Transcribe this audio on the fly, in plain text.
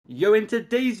Yo, in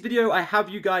today's video, I have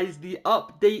you guys the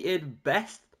updated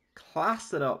best class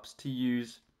setups to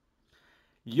use.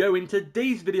 In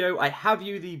today's video, I have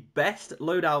you the best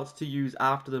loadouts to use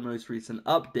after the most recent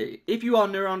update. If you are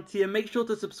new around here, make sure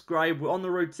to subscribe. We're on the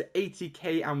road to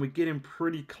 80k and we're getting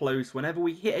pretty close. Whenever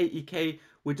we hit 80k,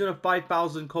 we're doing a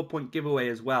 5,000 COD point giveaway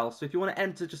as well. So if you want to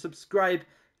enter, just subscribe,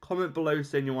 comment below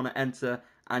saying you want to enter,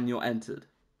 and you're entered.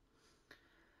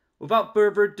 Without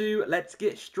further ado, let's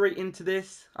get straight into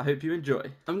this. I hope you enjoy.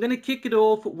 I'm going to kick it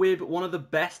off with one of the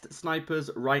best snipers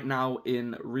right now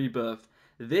in Rebirth.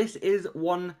 This is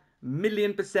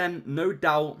 1,000,000%, no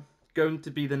doubt, going to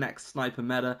be the next sniper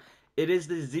meta. It is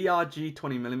the ZRG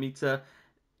 20mm.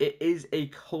 It is a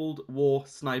Cold War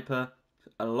sniper.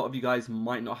 A lot of you guys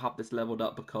might not have this leveled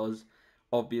up because,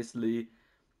 obviously,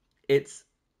 it's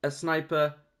a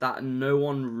sniper that no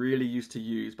one really used to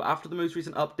use. But after the most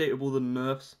recent update of all the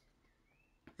nerfs,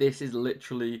 this is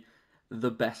literally the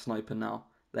best sniper now.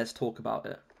 Let's talk about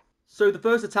it. So the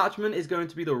first attachment is going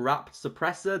to be the wrapped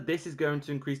suppressor. This is going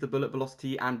to increase the bullet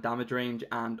velocity and damage range,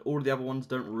 and all of the other ones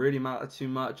don't really matter too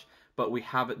much. But we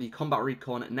have the combat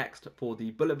recon next for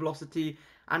the bullet velocity,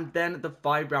 and then the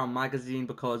 5-round magazine,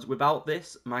 because without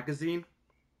this magazine,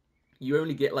 you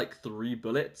only get like 3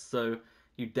 bullets. So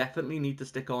you definitely need to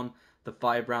stick on the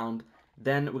 5-round.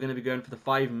 Then we're going to be going for the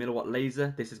 5mm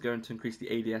laser. This is going to increase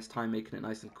the ADS time, making it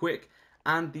nice and quick.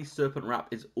 And the Serpent Wrap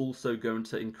is also going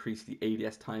to increase the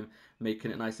ADS time,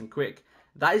 making it nice and quick.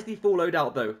 That is the full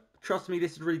loadout though. Trust me,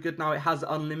 this is really good now. It has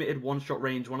unlimited one-shot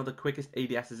range, one of the quickest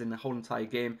ADSs in the whole entire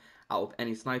game out of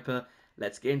any sniper.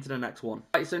 Let's get into the next one.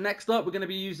 Right, so next up, we're going to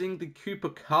be using the Cooper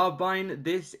Carbine.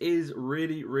 This is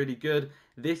really, really good.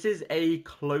 This is a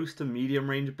close to medium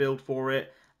range build for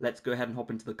it. Let's go ahead and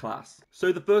hop into the class.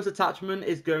 So the first attachment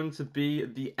is going to be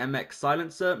the MX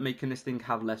silencer, making this thing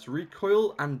have less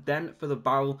recoil. And then for the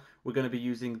barrel, we're going to be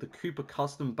using the Cooper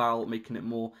custom barrel, making it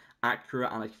more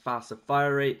accurate and a faster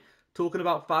fire rate. Talking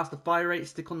about faster fire rate,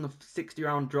 stick on the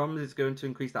 60-round drums. It's going to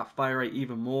increase that fire rate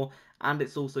even more. And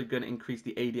it's also going to increase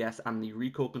the ADS and the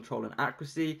recoil control and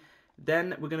accuracy.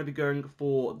 Then we're going to be going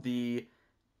for the,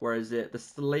 the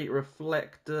slate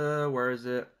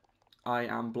reflector, I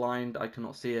am blind, I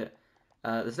cannot see it.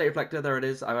 The slate reflector, there it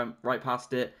is, I went right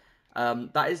past it.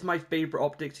 That is my favourite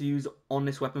optic to use on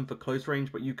this weapon for close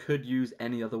range, but you could use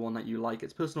any other one that you like.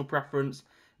 It's personal preference.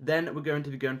 Then we're going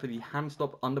to be going for the hand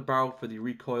stop underbarrel for the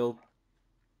recoil.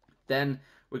 Then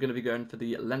we're going to be going for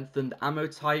the lengthened ammo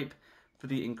type for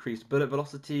the increased bullet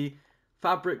velocity.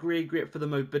 Fabric rear grip for the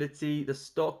mobility. The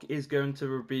stock is going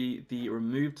to be the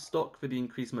removed stock for the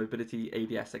increased mobility,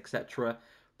 ADS, etc.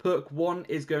 Perk 1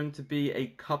 is going to be a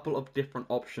couple of different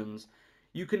options.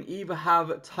 You can either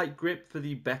have tight grip for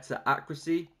the better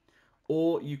accuracy,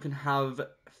 or you can have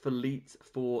Felite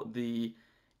for the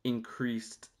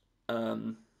increased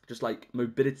just like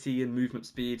mobility and movement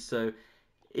speed. So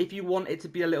if you want it to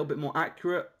be a little bit more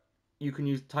accurate, you can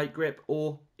use tight grip,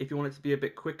 or if you want it to be a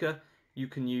bit quicker, you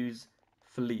can use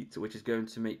Felite, which is going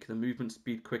to make the movement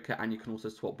speed quicker, and you can also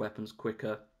swap weapons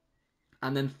quicker.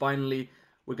 And then finally,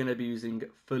 we're going to be using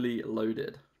fully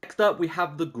loaded. Next up, we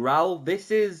have the Growl.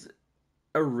 This is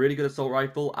a really good assault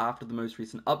rifle after the most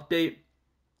recent update.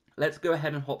 Let's go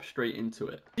ahead and hop straight into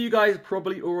it. You guys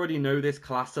probably already know this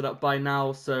class setup by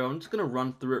now, so I'm just going to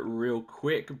run through it real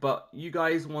quick. But you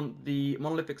guys want the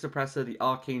Monolithic Suppressor, the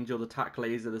Archangel, the Tac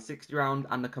Laser, the 60-round,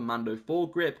 and the Commando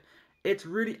foregrip. It's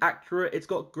really accurate, it's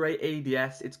got great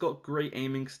ADS, it's got great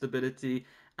aiming stability,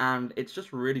 and it's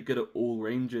just really good at all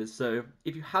ranges. So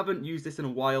if you haven't used this in a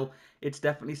while, it's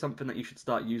definitely something that you should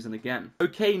start using again.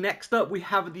 Okay, next up we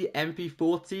have the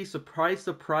MP40. Surprise,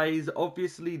 surprise,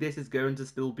 obviously this is going to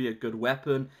still be a good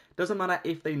weapon. Doesn't matter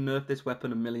if they nerf this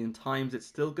weapon a million times, it's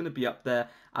still going to be up there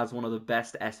as one of the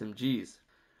best SMGs.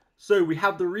 So we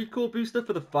have the recoil booster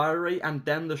for the fire rate, and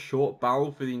then the short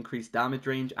barrel for the increased damage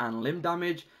range and limb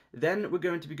damage. Then we're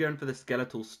going to be going for the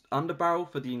skeletal underbarrel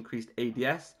for the increased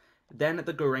ADS. Then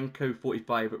the Gorenko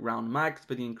 45-round mags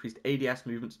for the increased ADS,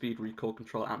 movement speed, recoil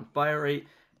control, and fire rate.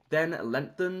 Then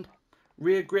lengthened.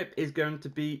 Rear grip is going to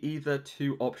be either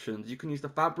 2 options. You can use the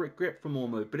fabric grip for more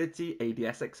mobility,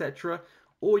 ADS, etc.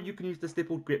 Or you can use the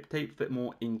stippled grip tape for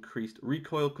more increased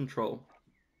recoil control.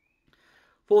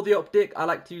 For the optic, I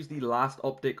like to use the last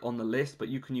optic on the list, but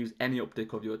you can use any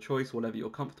optic of your choice, whatever you're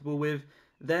comfortable with.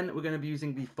 Then we're going to be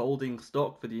using the folding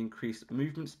stock for the increased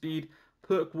movement speed.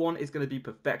 Perk 1 is going to be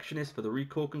Perfectionist for the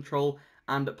recoil control,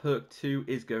 and Perk 2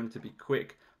 is going to be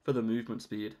Quick for the movement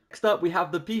speed. Next up, we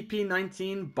have the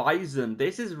PP19 Bison.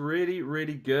 This is really,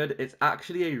 really good. It's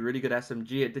actually a really good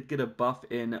SMG. It did get a buff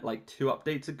in like 2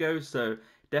 updates ago, so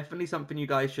Definitely something you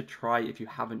guys should try if you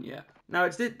haven't yet. Now,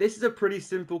 this is a pretty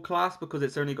simple class because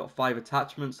it's only got 5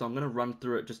 attachments, so I'm going to run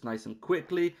through it just nice and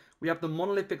quickly. We have the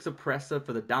monolithic suppressor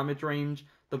for the damage range.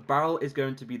 The barrel is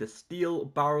going to be the steel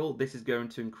barrel. This is going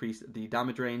to increase the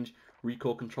damage range,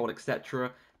 recoil control,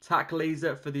 etc. Tack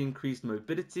laser for the increased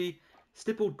mobility.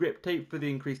 Stippled grip tape for the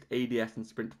increased ADS and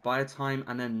sprint fire time,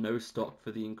 and then no stock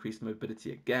for the increased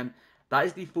mobility again. That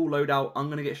is the full loadout. I'm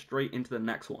going to get straight into the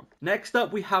next one. Next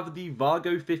up, we have the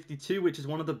Vargo 52, which is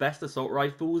one of the best assault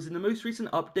rifles. In the most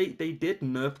recent update, they did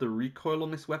nerf the recoil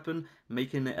on this weapon,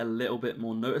 making it a little bit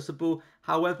more noticeable.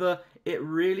 However, it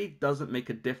really doesn't make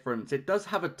a difference. It does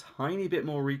have a tiny bit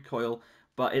more recoil,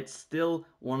 but it's still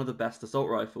one of the best assault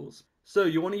rifles. So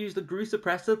you want to use the Grew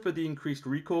Suppressor for the increased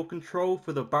recoil control.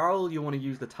 For the barrel, you want to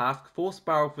use the Task Force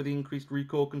barrel for the increased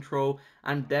recoil control.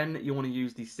 And then you want to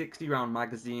use the 60 round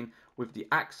magazine with the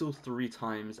Axle 3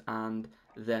 times and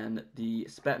then the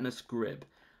Spetness Grip.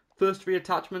 First 3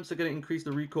 attachments are going to increase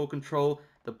the recoil control.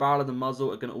 The barrel and the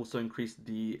muzzle are going to also increase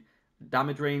the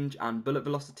damage range and bullet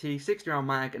velocity. 60 round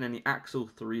mag and then the Axle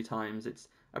 3 times. It's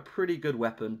a pretty good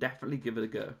weapon. Definitely give it a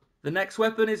go. The next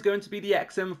weapon is going to be the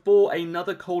XM4,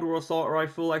 another Cold War assault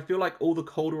rifle. I feel like all the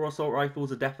Cold War assault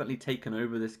rifles are definitely taken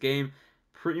over this game.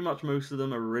 Pretty much most of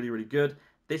them are really, really good.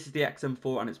 This is the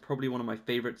XM4 and it's probably one of my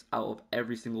favorites out of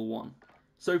every single one.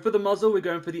 So for the muzzle, we're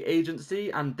going for the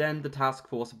Agency and then the Task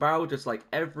Force barrel, just like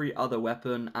every other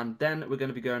weapon. And then we're going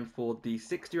to be going for the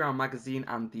 60 round magazine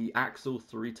and the Axle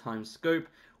 3 times scope.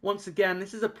 Once again,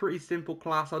 this is a pretty simple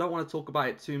class. I don't want to talk about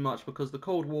it too much because the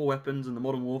Cold War weapons and the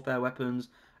Modern Warfare weapons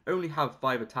only have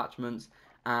 5 attachments,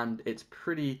 and it's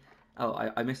pretty...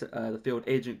 Oh, I missed the field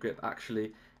agent grip,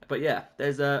 actually. But yeah,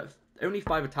 there's only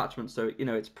 5 attachments, so, you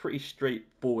know, it's pretty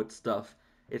straightforward stuff.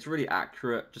 It's really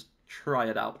accurate. Just try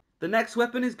it out. The next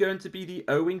weapon is going to be the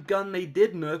Owing gun. They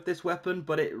did nerf this weapon,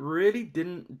 but it really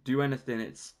didn't do anything.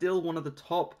 It's still one of the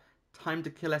top time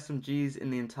to kill SMGs in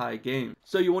the entire game.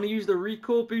 So you want to use the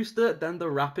recoil booster, then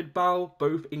the rapid barrel,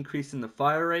 both increasing the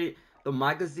fire rate. The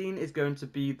magazine is going to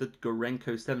be the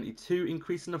Gorenko 72,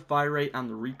 increasing the fire rate and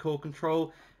the recoil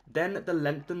control. Then the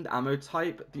lengthened ammo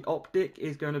type. The optic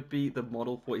is going to be the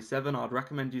Model 47. I'd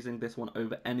recommend using this one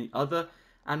over any other.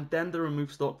 And then the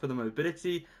remove stock for the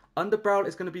mobility. Underbarrel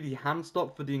is going to be the hand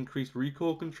stock for the increased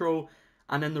recoil control.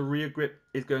 And then the rear grip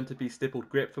is going to be stippled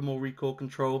grip for more recoil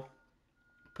control.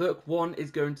 Perk 1 is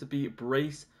going to be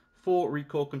brace for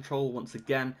recoil control once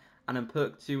again. And then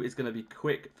perk 2 is going to be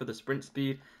quick for the sprint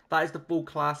speed. That is the full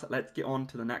class. Let's get on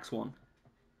to the next one.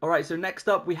 Alright, so next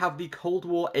up we have the Cold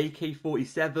War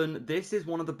AK-47. This is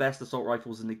one of the best assault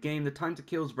rifles in the game. The time to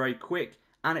kill is very quick,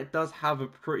 and it does have a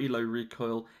pretty low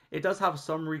recoil. It does have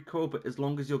some recoil, but as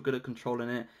long as you're good at controlling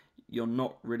it, you're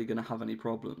not really going to have any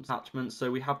problems. Attachments,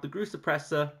 so we have the Grew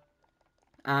Suppressor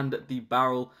and the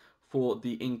barrel for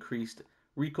the increased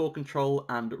recoil control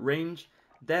and range.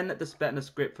 Then the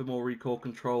Spetness Grip for more recoil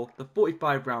control, the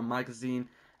 45 round magazine,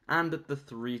 and the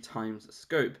 3 times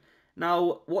scope.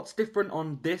 Now, what's different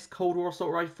on this Cold War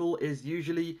assault rifle is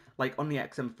usually, like on the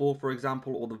XM4 for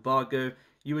example, or the Vargo,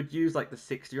 you would use like the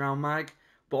 60 round mag.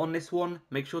 But on this one,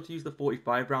 make sure to use the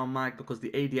 45 round mag because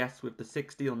the ADS with the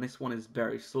 60 on this one is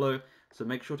very slow. So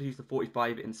make sure to use the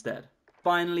 45 instead.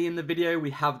 Finally in the video,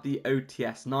 we have the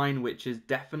OTS-9, which is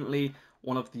definitely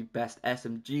one of the best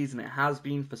SMGs, and it has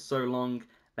been for so long.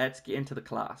 Let's get into the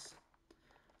class.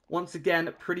 Once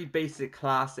again, pretty basic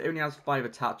class. It only has 5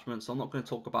 attachments, so I'm not going to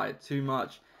talk about it too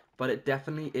much. But it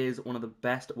definitely is one of the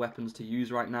best weapons to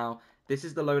use right now. This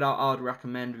is the loadout I would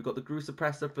recommend. We've got the Grew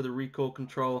Suppressor for the recoil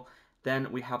control. Then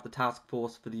we have the Task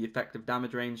Force for the effective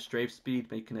damage range, strafe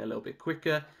speed, making it a little bit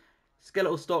quicker.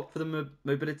 Skeletal stock for the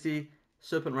mobility.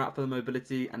 Serpent Wrap for the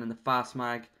mobility. And then the fast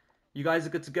mag. You guys are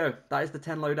good to go. That is the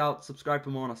 10 loadouts. Subscribe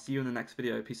for more, and I'll see you in the next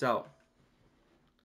video. Peace out.